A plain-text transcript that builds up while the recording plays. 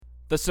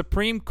The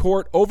Supreme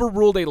Court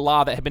overruled a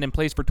law that had been in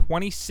place for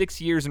 26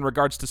 years in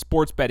regards to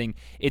sports betting.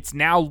 It's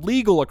now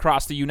legal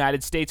across the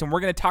United States, and we're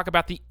going to talk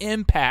about the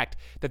impact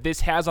that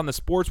this has on the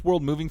sports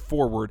world moving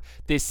forward.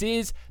 This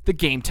is the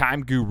Game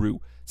Time Guru.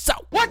 So,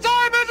 what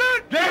time is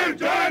it? Game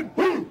time!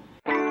 Woo!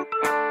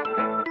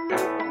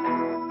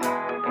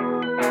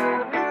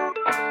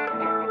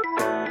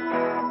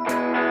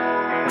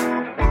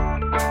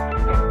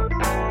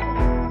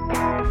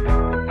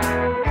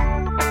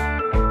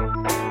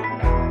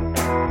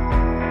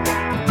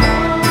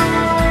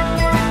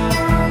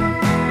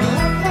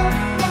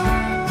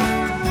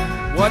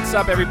 What's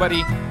up,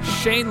 everybody?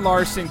 Shane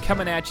Larson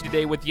coming at you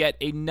today with yet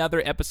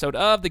another episode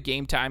of the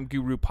Game Time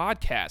Guru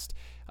podcast.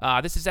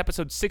 This is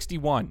episode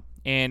 61,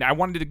 and I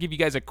wanted to give you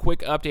guys a quick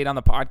update on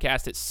the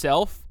podcast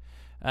itself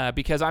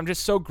because I'm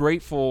just so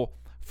grateful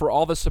for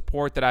all the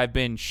support that I've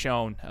been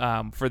shown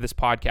for this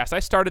podcast. I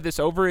started this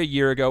over a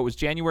year ago. It was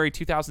January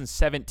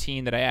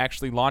 2017 that I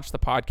actually launched the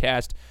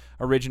podcast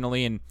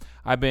originally, and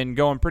I've been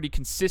going pretty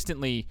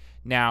consistently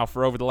now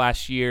for over the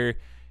last year,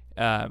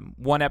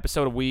 one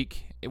episode a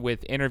week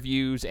with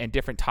interviews and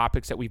different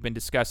topics that we've been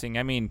discussing.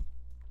 I mean,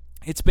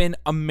 it's been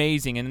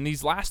amazing. And in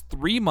these last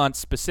 3 months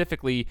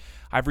specifically,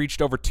 I've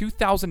reached over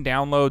 2,000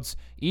 downloads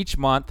each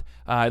month.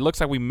 It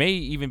looks like we may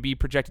even be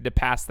projected to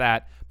pass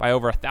that by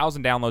over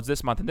 1,000 downloads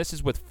this month. And this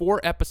is with 4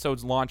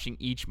 episodes launching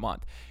each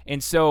month.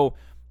 And so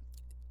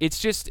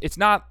it's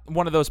not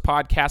one of those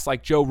podcasts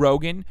like Joe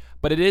Rogan,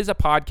 but it is a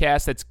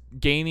podcast that's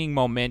gaining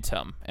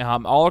momentum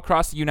all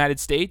across the United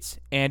States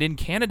and in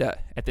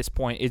Canada at this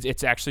point.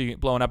 It's actually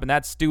blowing up, and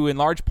that's due in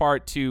large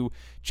part to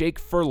Jake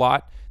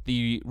Furlot,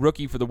 the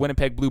rookie for the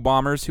Winnipeg Blue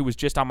Bombers, who was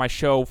just on my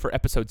show for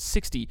episode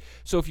 60.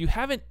 So if you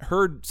haven't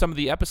heard some of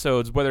the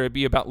episodes, whether it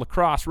be about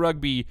lacrosse,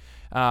 rugby,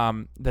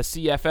 the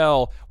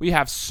CFL, we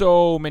have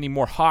so many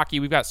more, hockey.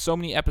 We've got so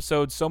many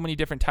episodes, so many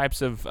different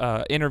types of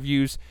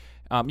interviews.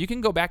 You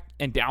can go back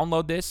and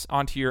download this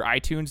onto your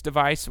iTunes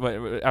device,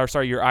 your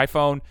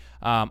iPhone,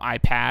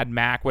 iPad,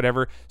 Mac,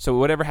 whatever. So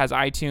whatever has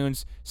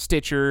iTunes,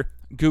 Stitcher,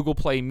 Google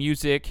Play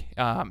Music,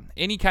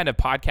 any kind of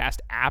podcast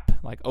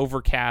app like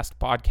Overcast,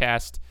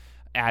 Podcast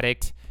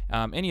Addict,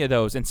 any of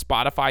those, and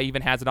Spotify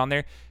even has it on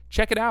there.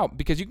 Check it out,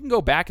 because you can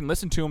go back and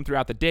listen to them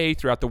throughout the day,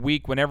 throughout the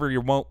week, whenever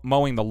you're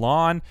mowing the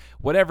lawn,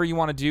 whatever you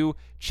want to do.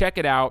 Check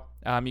it out.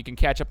 You can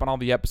catch up on all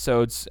the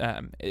episodes.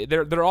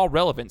 They're all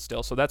relevant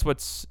still, so that's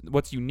what's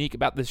unique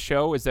about this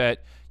show, is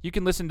that you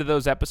can listen to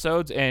those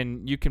episodes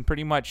and you can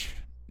pretty much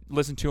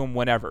listen to them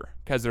whenever,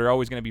 because they're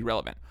always going to be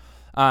relevant.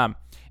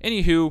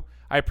 Anywho,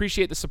 I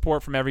appreciate the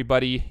support from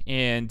everybody,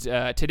 and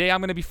today I'm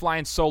going to be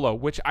flying solo,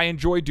 which I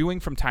enjoy doing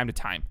from time to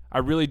time. I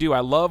really do.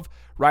 I love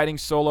riding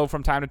solo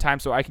from time to time,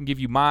 so I can give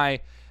you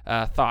my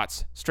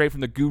thoughts straight from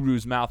the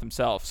guru's mouth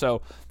himself.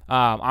 So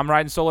I'm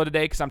riding solo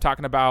today because I'm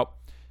talking about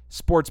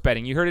sports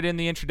betting. You heard it in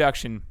the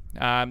introduction.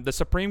 The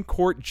Supreme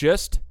Court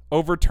just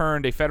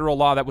overturned a federal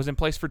law that was in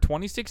place for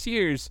 26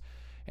 years,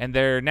 and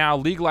they're now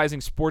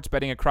legalizing sports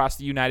betting across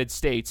the United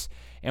States.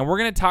 And we're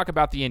going to talk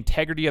about the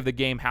integrity of the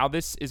game, how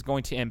this is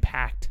going to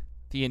impact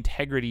the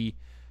integrity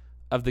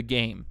of the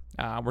game.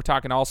 We're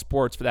talking all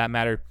sports for that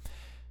matter.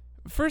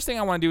 First thing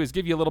I want to do is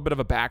give you a little bit of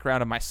a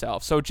background of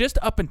myself. So just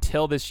up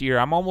until this year,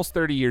 I'm almost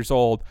 30 years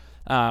old,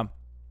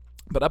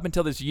 but up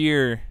until this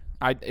year,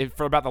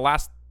 for about the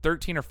last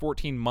 13 or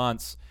 14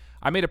 months,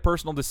 I made a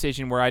personal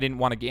decision where I didn't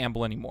want to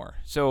gamble anymore.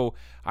 So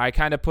I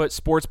kind of put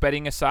sports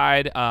betting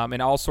aside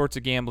and all sorts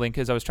of gambling,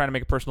 because I was trying to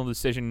make a personal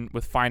decision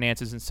with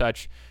finances and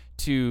such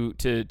to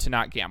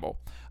not gamble.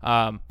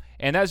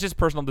 And that's just a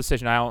personal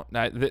decision.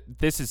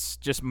 This is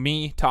just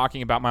me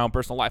talking about my own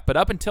personal life. But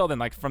up until then,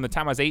 like from the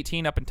time I was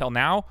 18 up until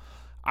now,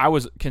 I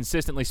was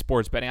consistently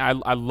sports betting.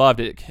 I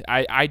loved it.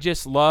 I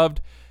just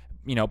loved,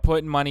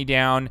 putting money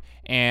down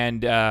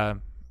and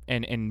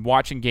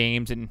watching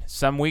games. And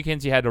some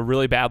weekends you had a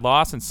really bad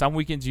loss, and some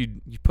weekends you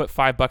put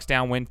 $5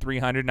 down, win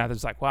 300. And I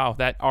was like, wow,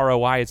 that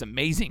ROI is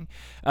amazing.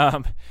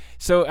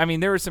 So I mean,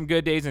 there were some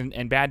good days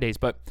and bad days.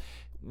 But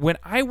when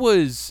I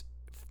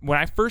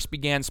first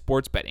began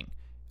sports betting,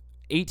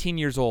 18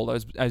 years old,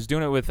 I was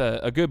doing it with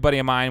a good buddy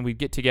of mine. We'd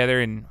get together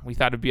and we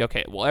thought it'd be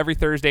okay. Well, every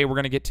Thursday we're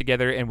going to get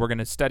together and we're going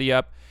to study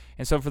up.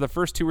 And so for the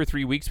first 2 or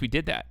 3 weeks we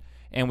did that.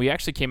 And we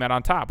actually came out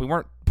on top. We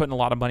weren't putting a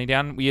lot of money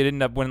down. We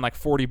ended up winning like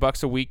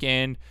 $40 a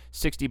weekend,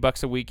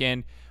 $60 a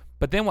weekend.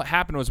 But then what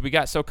happened was we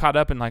got so caught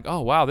up in like,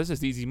 oh, wow, this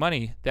is easy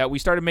money, that we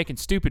started making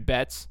stupid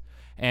bets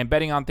and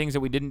betting on things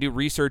that we didn't do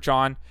research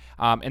on.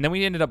 And then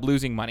we ended up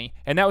losing money.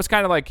 And that was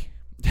kind of like,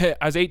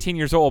 I was 18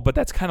 years old, but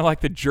that's kind of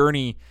like the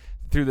journey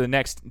through the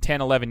next 10,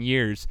 11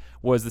 years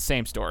was the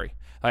same story.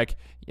 Like,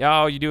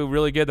 you do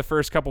really good the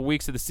first couple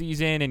weeks of the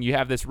season and you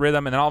have this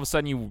rhythm, and then all of a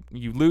sudden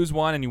you lose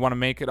one and you want to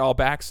make it all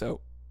back.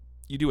 So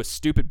you do a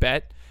stupid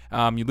bet,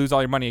 you lose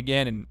all your money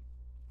again, and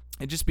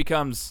it just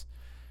becomes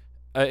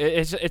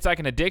it's like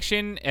an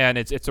addiction, and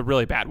it's a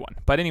really bad one.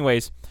 But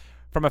anyways,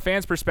 from a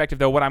fan's perspective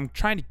though, what I'm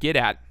trying to get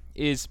at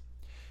is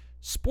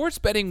sports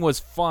betting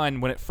was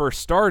fun when it first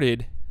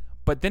started,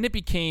 but then it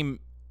became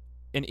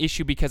an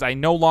issue because I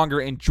no longer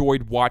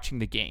enjoyed watching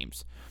the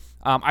games.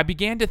 I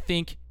began to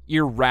think,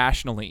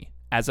 irrationally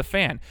as a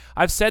fan.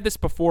 I've said this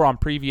before on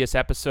previous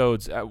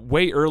episodes,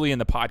 way early in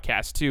the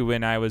podcast too,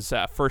 when I was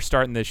first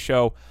starting this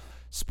show.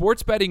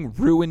 Sports betting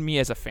ruined me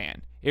as a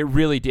fan. It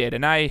really did.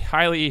 And I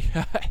highly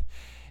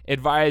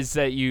advise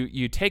that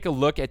you take a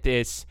look at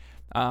this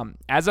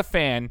as a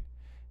fan.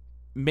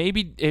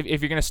 Maybe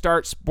if you're going to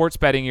start sports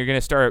betting, you're going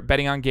to start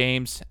betting on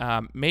games,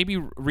 maybe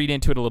read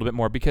into it a little bit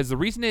more, because the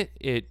reason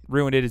it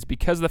ruined it is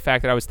because of the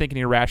fact that I was thinking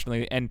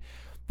irrationally. And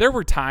there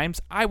were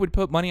times I would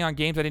put money on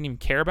games I didn't even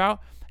care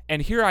about.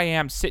 And here I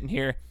am sitting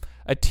here.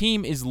 A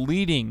team is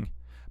leading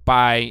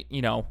by,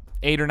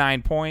 8 or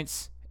 9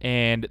 points,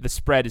 and the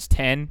spread is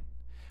 10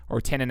 or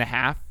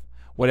 10.5,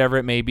 whatever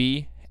it may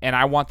be. And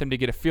I want them to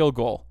get a field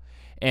goal.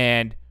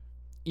 And,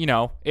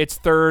 it's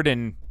third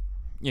and,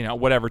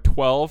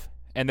 12,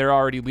 and they're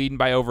already leading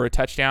by over a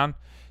touchdown.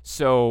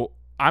 So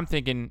I'm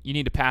thinking you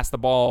need to pass the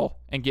ball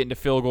and get into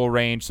field goal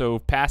range. So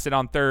pass it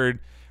on third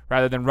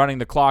rather than running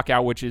the clock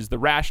out, which is the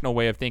rational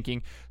way of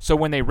thinking. So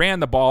when they ran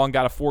the ball and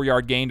got a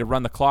 4-yard gain to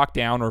run the clock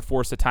down or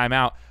force a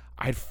timeout,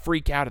 I'd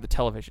freak out at the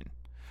television.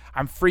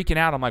 I'm freaking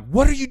out. I'm like,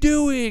 what are you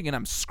doing? And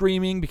I'm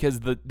screaming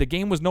because the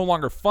game was no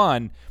longer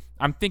fun.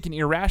 I'm thinking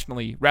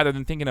irrationally rather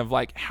than thinking of,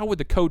 like, how would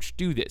the coach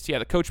do this? Yeah,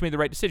 the coach made the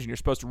right decision. You're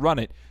supposed to run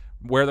it,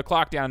 wear the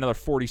clock down another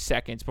 40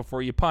 seconds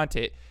before you punt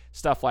it,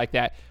 stuff like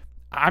that.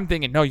 I'm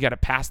thinking, no, you got to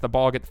pass the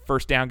ball, get the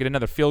first down, get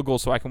another field goal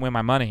so I can win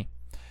my money.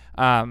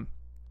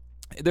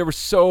 There were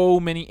so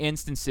many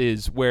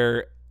instances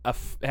where,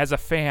 as a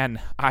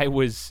fan, I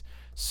was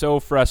so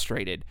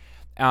frustrated.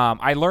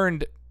 I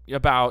learned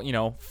about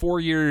 4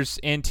 years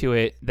into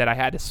it that I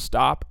had to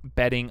stop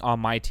betting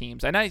on my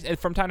teams. And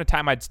from time to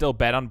time, I'd still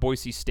bet on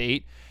Boise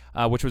State,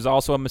 which was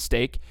also a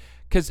mistake.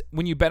 Because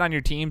when you bet on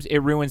your teams, it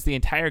ruins the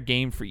entire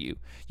game for you.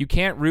 You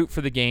can't root for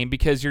the game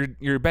because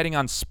you're betting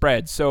on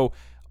spread. So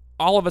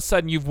all of a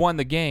sudden you've won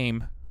the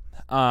game,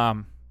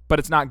 but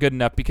it's not good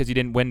enough because you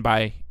didn't win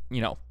by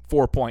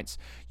 4 points.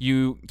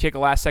 You kick a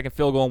last-second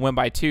field goal and win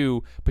by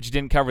 2, but you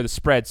didn't cover the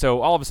spread.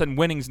 So all of a sudden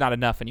winning's not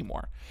enough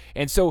anymore.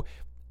 And so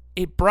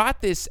it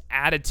brought this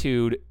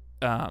attitude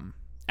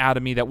out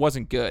of me that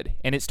wasn't good,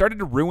 and it started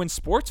to ruin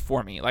sports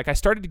for me. Like, I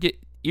started to get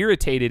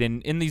irritated,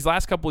 and in these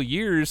last couple of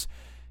years,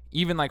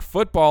 even like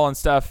football and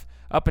stuff,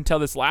 up until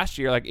this last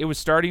year, like, it was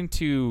starting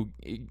to,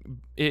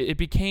 it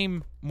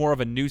became more of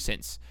a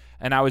nuisance,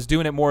 and I was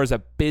doing it more as a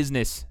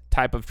business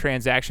type of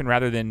transaction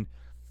rather than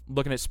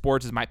looking at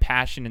sports as my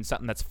passion and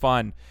something that's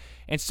fun.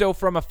 And so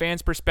from a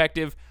fan's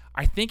perspective,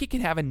 I think it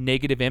can have a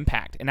negative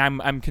impact, and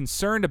I'm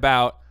concerned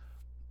about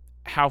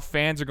how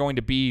fans are going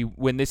to be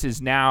when this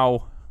is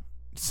now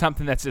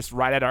something that's just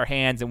right at our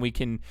hands, and we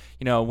can,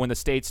 when the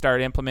states start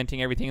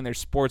implementing everything in their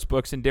sports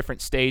books in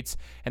different states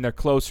and they're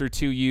closer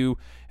to you,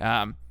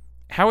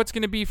 how it's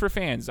going to be for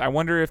fans. I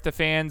wonder if the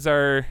fans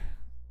are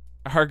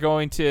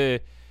going to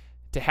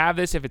have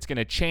this, if it's going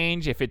to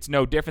change, if it's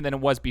no different than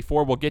it was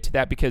before. We'll get to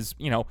that because,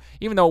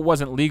 even though it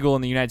wasn't legal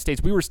in the United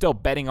States, we were still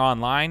betting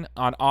online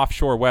on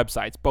offshore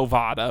websites,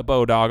 Bovada,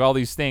 Bodog, all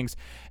these things.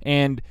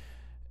 And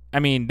I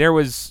mean, there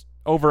was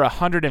over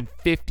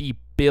 $150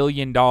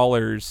 billion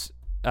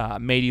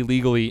made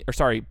illegally,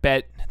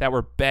 bet that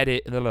were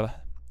betted.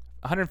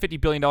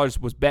 $150 billion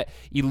was bet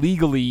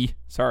illegally.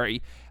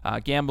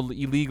 Gambled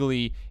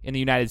illegally in the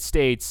United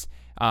States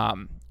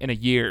in a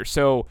year.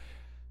 So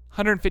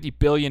 $150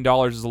 billion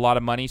is a lot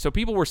of money. So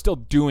people were still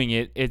doing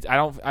it. I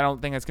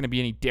don't think that's going to be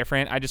any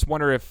different. I just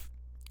wonder if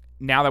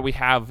now that we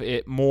have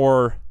it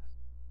more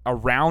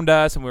around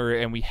us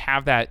and we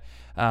have that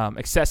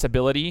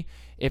accessibility,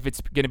 if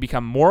it's going to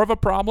become more of a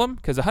problem,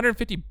 because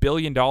 $150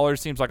 billion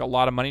seems like a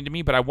lot of money to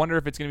me, but I wonder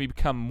if it's going to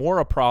become more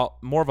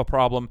of a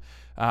problem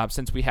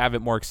since we have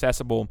it more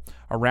accessible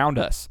around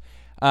us.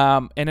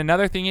 And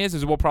another thing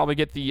is we'll probably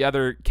get the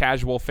other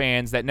casual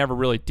fans that never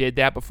really did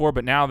that before,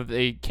 but now that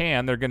they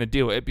can, they're going to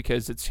do it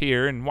because it's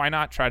here, and why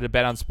not try to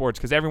bet on sports?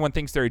 Because everyone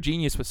thinks they're a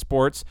genius with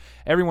sports.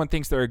 Everyone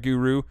thinks they're a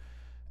guru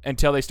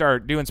until they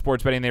start doing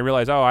sports betting. They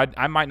realize,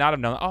 I might not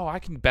have known. I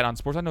can bet on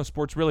sports. I know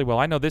sports really well.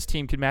 I know this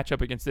team can match up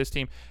against this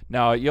team.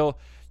 No, you'll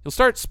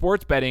start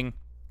sports betting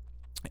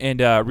and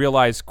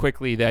realize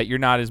quickly that you're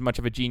not as much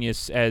of a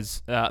genius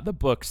as the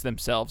books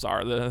themselves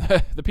are.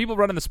 The people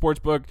running the sports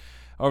book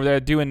over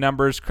there doing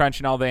numbers,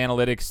 crunching all the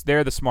analytics,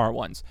 they're the smart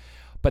ones.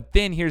 But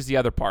then here's the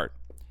other part.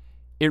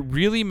 It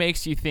really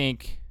makes you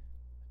think.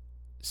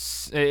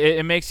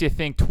 It makes you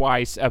think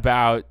twice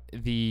about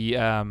the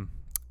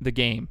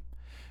game.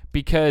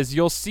 Because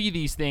you'll see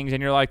these things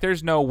and you're like,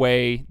 there's no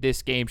way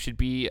this game should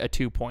be a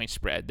 2-point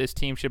spread. This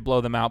team should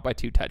blow them out by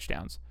 2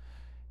 touchdowns.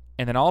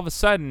 And then all of a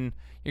sudden,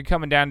 you're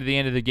coming down to the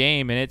end of the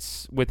game and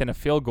it's within a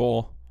field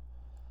goal.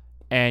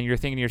 And you're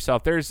thinking to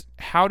yourself,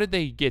 how did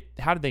they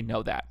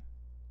know that?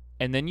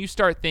 And then you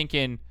start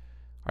thinking,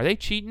 are they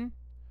cheating?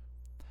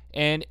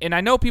 And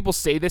I know people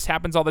say this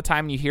happens all the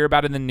time and you hear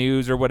about it in the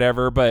news or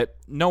whatever, but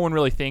no one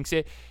really thinks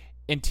it.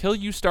 Until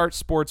you start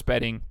sports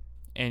betting,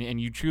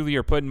 and you truly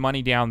are putting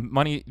money down,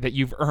 money that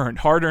you've earned,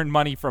 hard-earned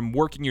money from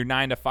working your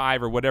 9 to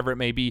 5 or whatever it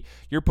may be,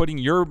 you're putting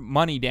your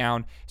money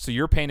down, so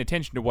you're paying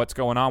attention to what's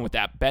going on with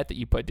that bet that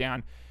you put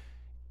down.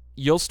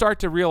 you'll start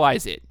to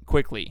realize it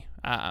quickly,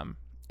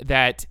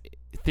 that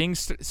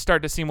things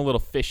start to seem a little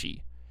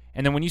fishy.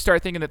 And then when you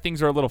start thinking that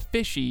things are a little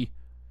fishy,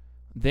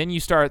 then you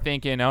start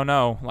thinking, oh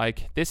no,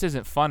 like this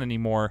isn't fun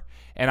anymore.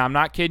 And I'm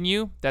not kidding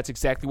you. That's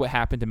exactly what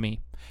happened to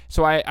me.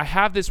 So I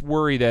have this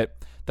worry that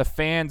the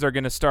fans are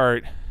going to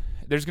start,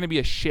 there's going to be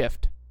a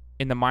shift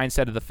in the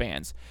mindset of the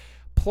fans.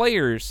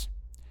 Players,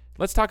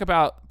 let's talk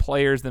about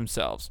players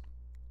themselves.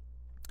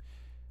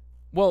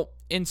 Well,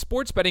 in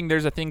sports betting,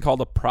 there's a thing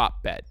called a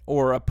prop bet,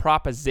 or a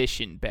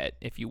proposition bet,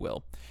 if you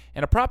will.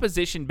 And a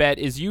proposition bet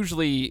is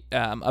usually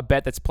a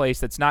bet that's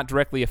placed that's not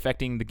directly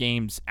affecting the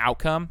game's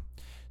outcome.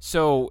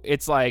 So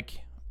it's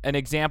like, an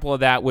example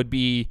of that would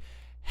be,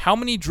 how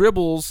many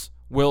dribbles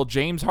will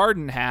James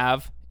Harden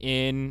have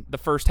in the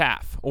first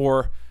half?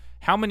 Or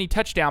how many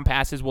touchdown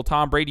passes will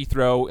Tom Brady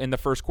throw in the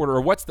first quarter?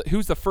 Or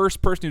who's the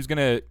first person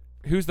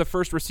who's the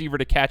first receiver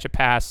to catch a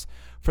pass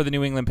for the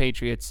New England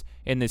Patriots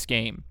in this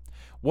game?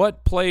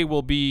 What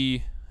will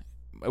be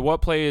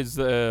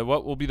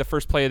the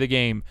first play of the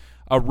game?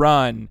 A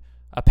run,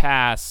 a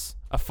pass,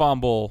 a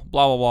fumble,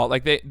 blah, blah, blah.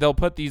 Like they'll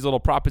put these little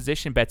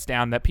proposition bets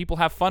down that people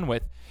have fun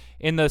with.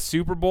 In the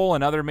Super Bowl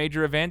and other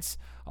major events,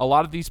 a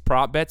lot of these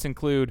prop bets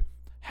include,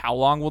 how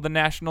long will the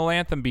national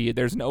anthem be?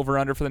 There's an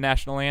over-under for the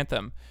national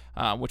anthem,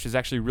 which is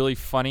actually really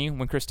funny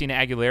when Christina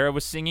Aguilera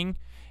was singing.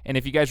 And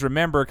if you guys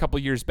remember, a couple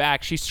years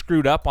back, she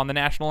screwed up on the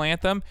national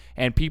anthem,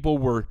 and people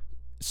were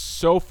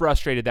so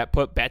frustrated that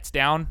put bets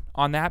down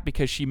on that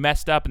because she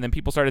messed up. And then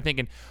people started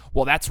thinking,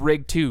 well, that's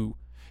rigged too.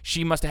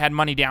 She must have had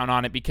money down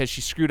on it because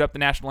she screwed up the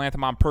national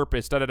anthem on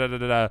purpose. Da da da da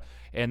da.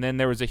 And then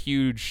there was a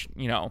huge,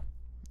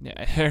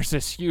 there's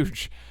this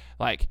huge,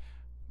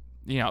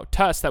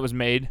 tuss that was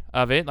made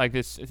of it. Like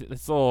this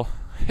little,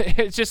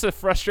 it's just a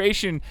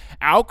frustration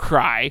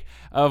outcry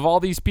of all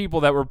these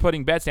people that were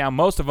putting bets down.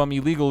 Most of them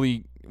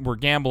illegally were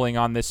gambling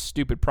on this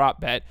stupid prop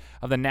bet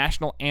of the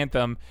national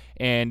anthem.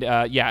 And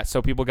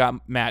so people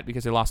got mad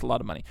because they lost a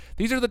lot of money.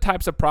 These are the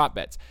types of prop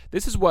bets.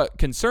 This is what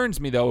concerns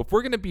me, though. If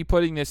we're going to be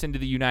putting this into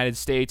the United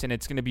States and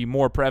it's going to be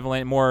more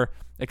prevalent, more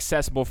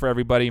accessible for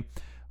everybody,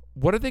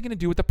 what are they going to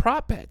do with the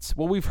prop bets?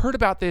 Well, we've heard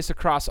about this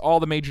across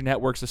all the major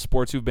networks of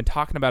sports who've been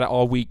talking about it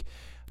all week.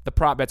 The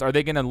prop bets, are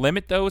they going to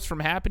limit those from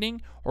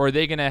happening, or are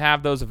they going to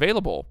have those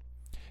available?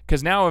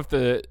 Because now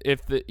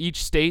if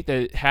each state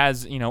that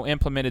has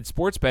implemented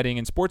sports betting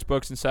and sports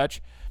books and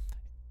such,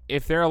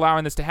 if they're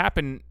allowing this to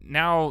happen,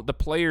 now the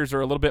players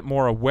are a little bit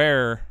more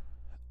aware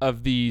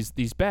of these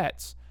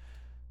bets.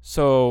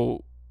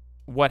 So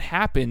what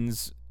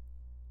happens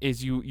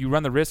is you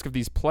run the risk of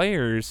these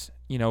players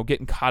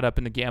getting caught up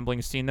in the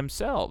gambling scene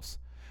themselves,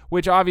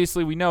 which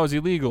obviously we know is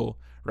illegal,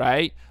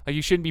 right? Like,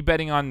 you shouldn't be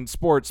betting on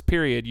sports,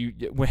 period.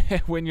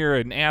 When you're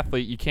an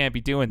athlete, you can't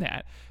be doing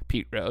that,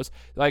 Pete Rose.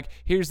 Like,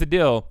 here's the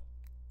deal.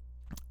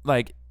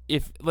 Like,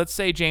 if, let's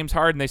say James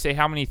Harden, they say,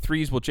 how many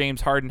threes will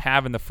James Harden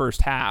have in the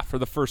first half or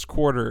the first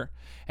quarter?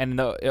 And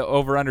the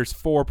over-under is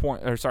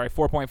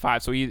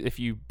 4.5. So if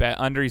you bet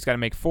under, he's got to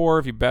make 4.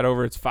 If you bet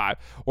over, it's 5.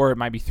 Or it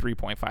might be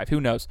 3.5.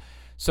 Who knows?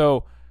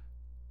 So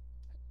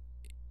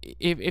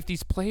if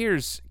these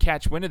players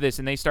catch wind of this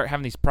and they start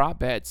having these prop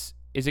bets,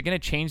 is it going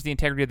to change the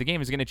integrity of the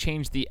game? Is it going to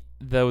change the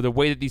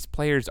way that these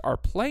players are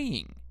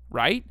playing,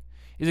 right?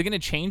 Is it going to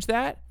change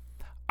that?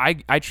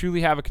 I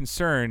truly have a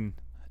concern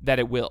that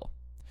it will.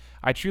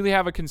 I truly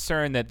have a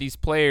concern that these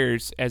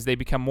players, as they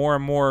become more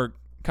and more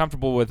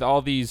comfortable with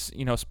all these,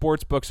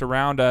 sports books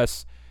around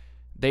us,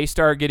 they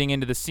start getting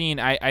into the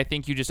scene. I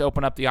think you just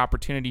open up the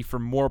opportunity for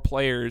more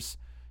players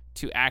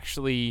to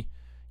actually,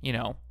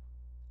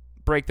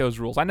 break those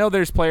rules. I know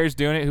there's players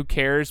doing it, who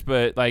cares,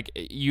 but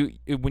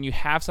when you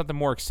have something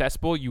more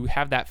accessible, you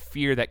have that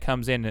fear that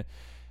comes in.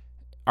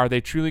 Are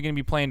they truly going to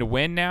be playing to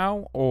win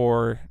now,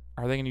 or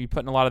are they going to be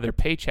putting a lot of their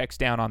paychecks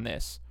down on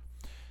this?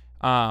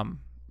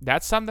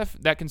 That's something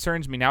that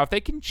concerns me. Now, if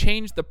they can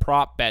change the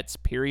prop bets,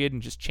 period,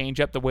 and just change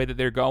up the way that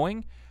they're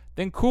going,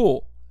 then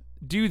cool.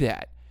 Do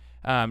that.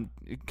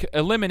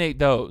 Eliminate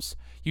those.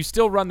 You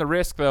still run the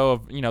risk, though,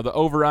 of the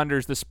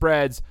over-unders, the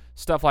spreads,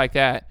 stuff like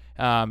that.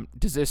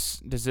 Does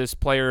this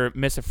player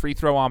miss a free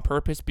throw on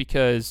purpose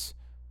because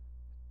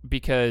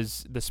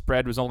the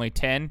spread was only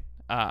 10,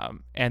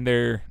 and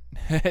their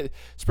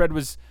spread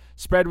was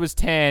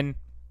 10,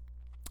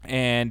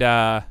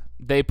 and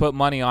they put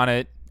money on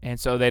it, and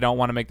so they don't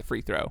want to make the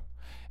free throw,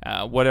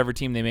 whatever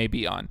team they may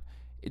be on?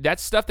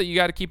 That's stuff that you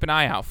got to keep an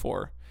eye out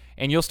for,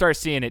 and you'll start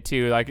seeing it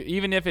too. Like,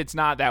 even if it's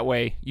not that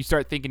way, you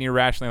start thinking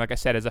irrationally. Like I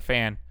said, as a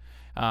fan,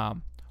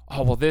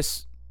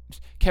 this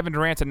Kevin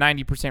Durant's a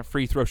 90%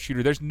 free throw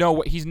shooter. There's no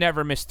way he's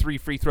never missed 3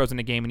 free throws in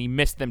a game, and he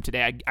missed them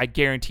today. I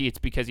guarantee it's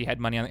because he had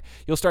money on it.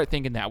 You'll start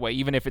thinking that way,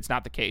 even if it's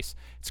not the case.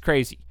 It's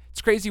crazy.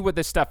 It's crazy what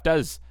this stuff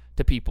does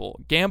to people.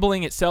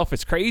 Gambling itself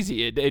is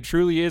crazy. It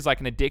truly is like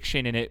an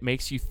addiction, and it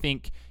makes you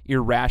think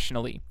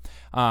irrationally.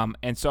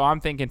 And so I'm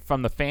thinking,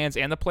 from the fans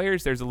and the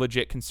players, there's a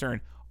legit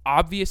concern.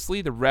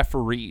 Obviously, the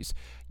referees.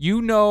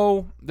 You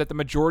know that the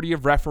majority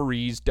of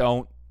referees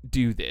don't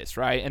do this,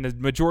 right? And the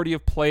majority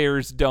of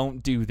players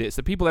don't do this.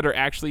 The people that are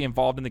actually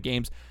involved in the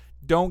games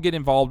don't get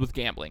involved with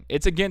gambling.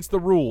 It's against the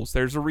rules.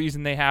 There's a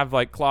reason they have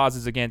like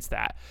clauses against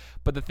that.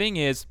 But the thing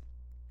is,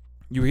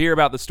 you hear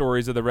about the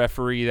stories of the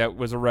referee that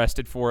was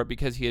arrested for it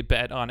because he had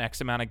bet on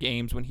X amount of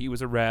games when he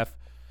was a ref.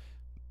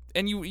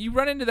 And you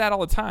run into that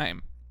all the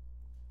time.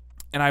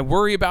 And I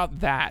worry about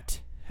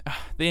that.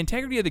 The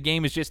integrity of the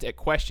game is just at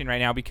question right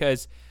now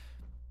because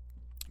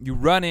you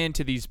run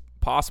into these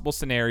possible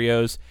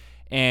scenarios.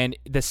 And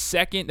the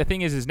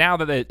thing is now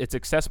that it's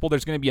accessible,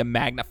 there's going to be a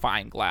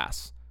magnifying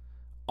glass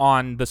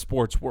on the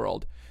sports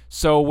world.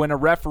 So when a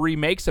referee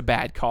makes a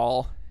bad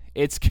call,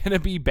 it's going to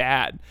be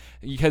bad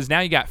because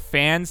now you got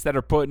fans that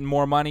are putting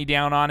more money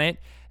down on it.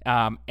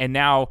 And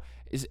now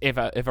if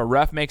a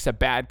ref makes a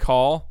bad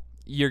call,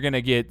 you're going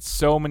to get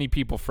so many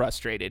people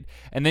frustrated.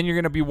 And then you're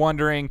going to be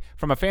wondering,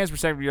 from a fan's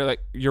perspective,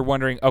 you're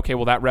wondering, okay,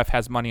 well, that ref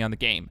has money on the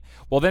game.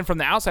 Well, then from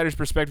the outsider's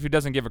perspective, who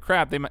doesn't give a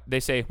crap, they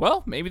say,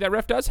 well, maybe that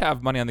ref does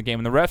have money on the game.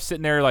 And the ref's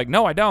sitting there like,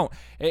 no, I don't.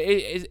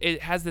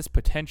 It has this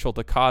potential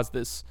to cause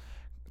this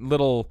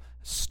little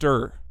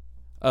stir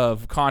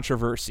of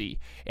controversy.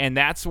 And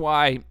that's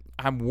why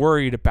I'm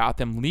worried about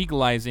them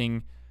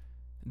legalizing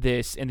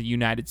this in the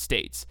United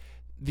States.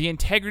 The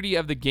integrity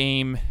of the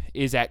game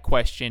is at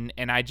question,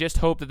 and I just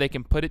hope that they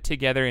can put it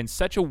together in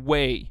such a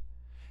way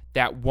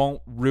that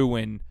won't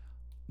ruin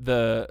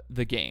the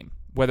game,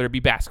 whether it be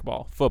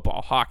basketball,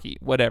 football, hockey,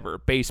 whatever,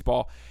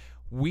 baseball.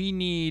 We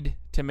need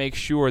to make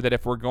sure that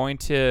if we're going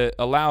to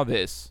allow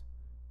this,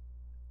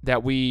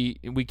 that we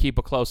keep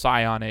a close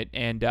eye on it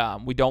and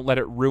we don't let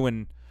it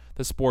ruin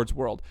the sports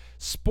world.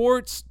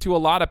 Sports, to a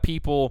lot of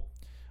people,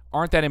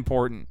 aren't that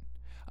important.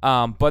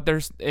 But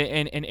there's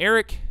and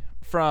Eric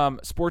from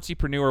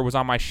Sportsypreneur was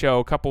on my show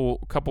a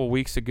couple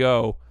weeks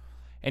ago,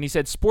 and he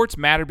said sports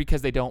matter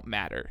because they don't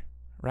matter,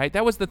 right?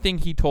 That was the thing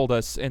he told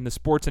us in the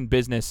Sports and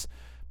Business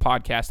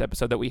podcast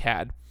episode that we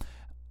had.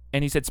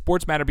 And he said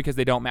sports matter because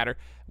they don't matter.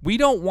 We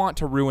don't want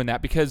to ruin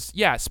that because,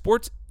 yeah,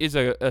 sports is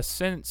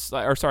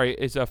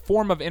is a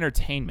form of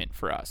entertainment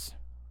for us.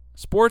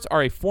 Sports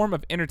are a form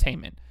of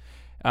entertainment.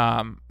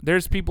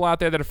 There's people out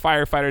there that are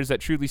firefighters that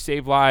truly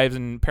save lives,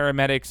 and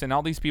paramedics and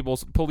all these people,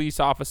 police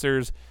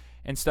officers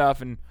and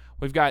stuff. And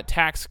we've got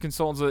tax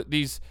consultants,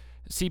 these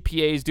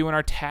CPAs doing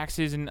our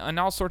taxes and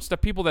all sorts of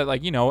stuff. People that,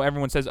 like,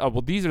 everyone says, oh,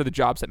 well, these are the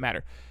jobs that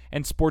matter.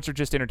 And sports are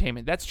just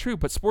entertainment. That's true,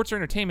 but sports are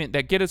entertainment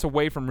that get us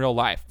away from real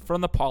life, from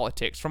the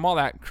politics, from all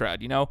that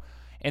crud,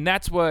 And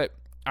that's what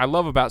I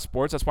love about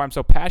sports. That's why I'm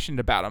so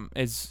passionate about them,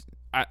 is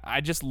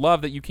I just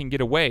love that you can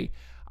get away.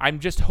 I'm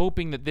just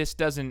hoping that this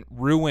doesn't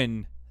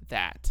ruin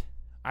that.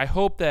 I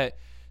hope that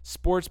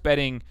sports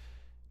betting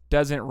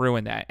doesn't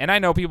ruin that. And I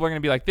know people are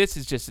going to be like, this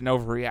is just an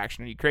overreaction.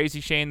 Are you crazy,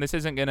 Shane? This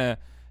isn't going to...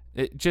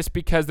 just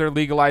because they're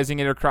legalizing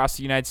it across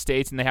the United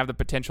States and they have the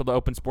potential to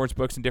open sports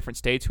books in different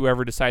states,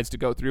 whoever decides to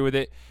go through with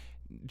it,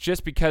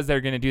 just because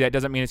they're going to do that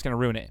doesn't mean it's going to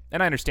ruin it.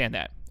 And I understand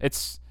that.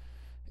 It's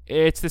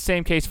the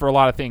same case for a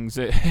lot of things.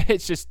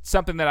 It's just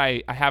something that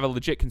I have a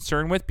legit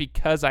concern with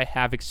because I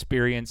have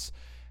experience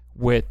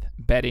with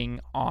betting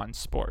on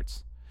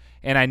sports.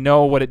 And I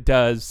know what it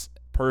does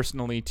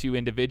personally to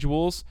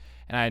individuals,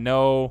 and I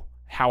know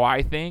how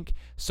I think,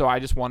 so I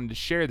just wanted to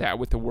share that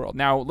with the world.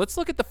 Now, let's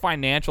look at the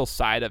financial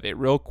side of it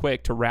real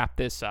quick to wrap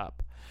this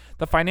up.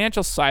 The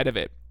financial side of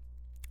it,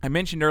 I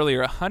mentioned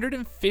earlier,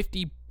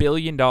 $150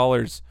 billion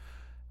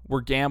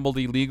were gambled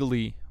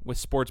illegally with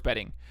sports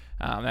betting.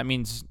 That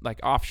means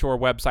like offshore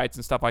websites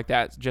and stuff like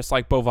that, just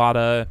like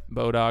Bovada,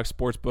 Bodog,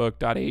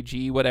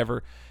 Sportsbook.ag,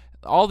 whatever.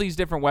 All these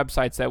different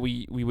websites that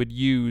we would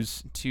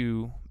use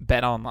to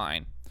bet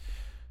online.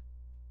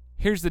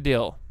 Here's the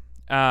deal.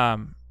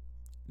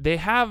 They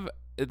have...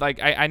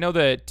 I know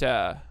that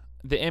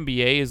the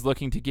NBA is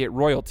looking to get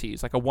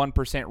royalties, like a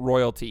 1%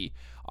 royalty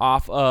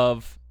off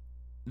of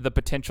the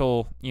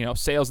potential,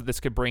 sales that this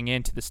could bring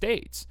into the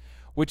States,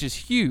 which is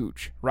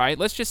huge, right?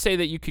 Let's just say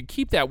that you could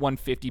keep that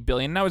 $150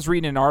 billion. And I was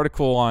reading an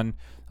article on,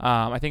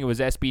 I think it was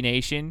SB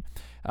Nation.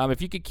 If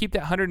you could keep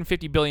that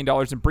 $150 billion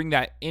and bring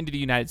that into the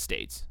United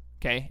States,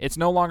 okay? It's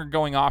no longer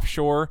going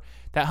offshore.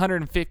 That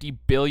 $150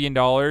 billion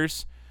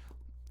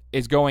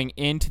is going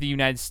into the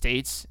United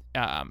States,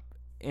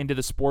 into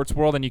the sports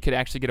world, and you could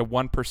actually get a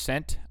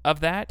 1% of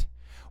that.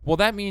 Well,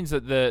 that means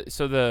that the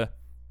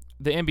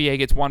NBA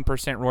gets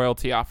 1%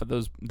 royalty off of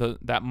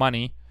that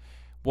money.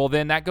 Well,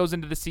 then that goes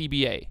into the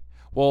CBA.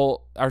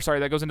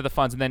 That goes into the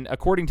funds, and then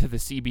according to the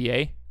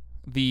CBA,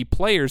 the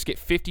players get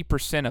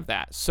 50% of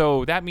that.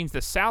 So that means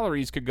the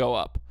salaries could go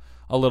up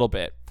a little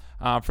bit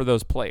for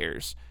those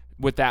players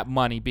with that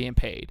money being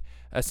paid,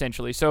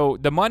 essentially. So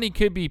the money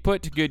could be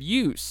put to good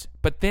use,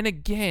 but then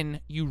again,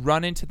 you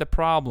run into the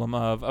problem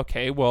of,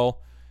 okay,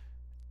 well,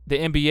 the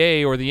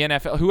NBA or the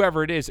NFL,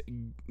 whoever it is,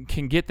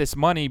 can get this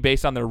money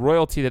based on the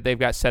royalty that they've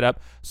got set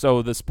up.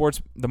 So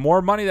the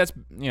more money that's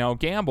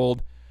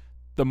gambled,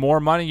 the more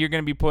money you're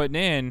going to be putting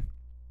in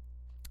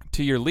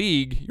to your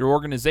league, your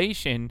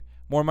organization,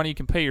 more money you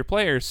can pay your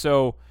players.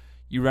 So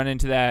you run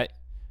into that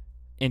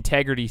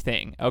integrity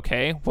thing.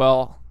 Okay,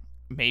 well,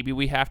 maybe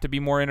we have to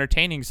be more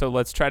entertaining, so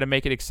let's try to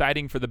make it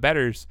exciting for the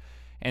bettors.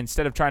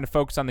 Instead of trying to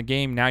focus on the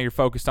game, now you're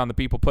focused on the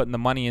people putting the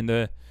money in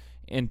the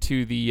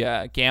into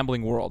the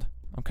gambling world.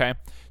 Okay,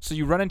 so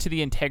you run into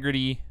the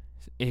integrity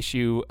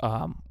issue,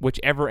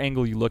 whichever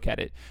angle you look at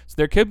it. So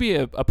there could be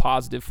a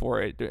positive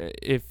for it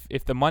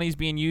if the money's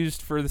being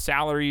used for the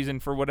salaries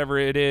and for whatever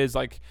it is,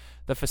 like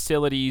the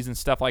facilities and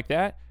stuff like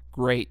that.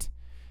 Great.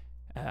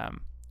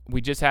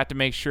 We just have to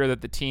make sure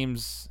that the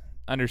teams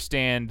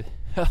understand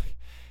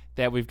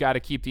that we've got to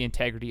keep the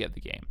integrity of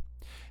the game.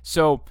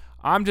 So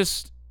I'm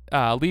just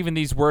leaving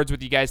these words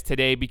with you guys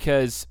today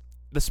because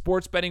the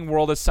sports betting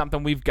world is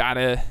something we've got,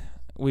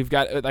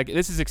 like,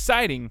 this is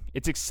exciting.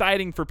 It's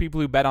exciting for people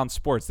who bet on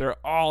sports.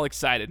 They're all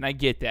excited, and I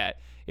get that.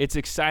 It's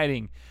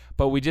exciting,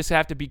 but we just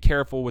have to be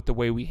careful with the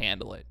way we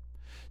handle it.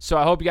 So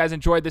I hope you guys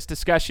enjoyed this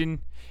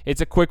discussion.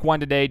 It's a quick one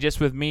today, just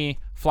with me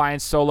flying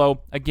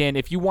solo. Again,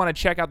 if you want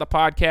to check out the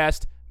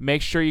podcast,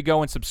 make sure you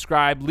go and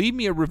subscribe. Leave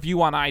me a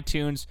review on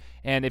iTunes.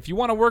 And if you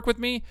want to work with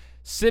me,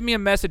 send me a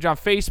message on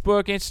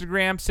Facebook,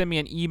 Instagram, send me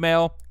an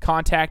email,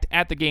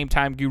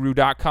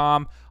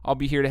 contact@thegametimeguru.com. I'll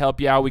be here to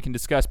help you out. We can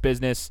discuss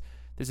business.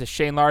 This is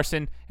Shane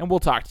Larson, and we'll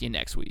talk to you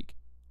next week.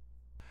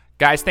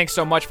 Guys, thanks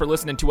so much for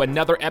listening to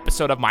another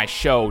episode of my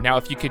show. Now,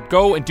 if you could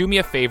go and do me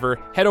a favor,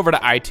 head over to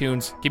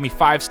iTunes, give me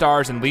 5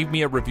 stars, and leave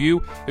me a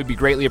review. It would be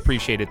greatly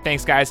appreciated.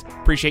 Thanks, guys.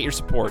 Appreciate your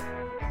support.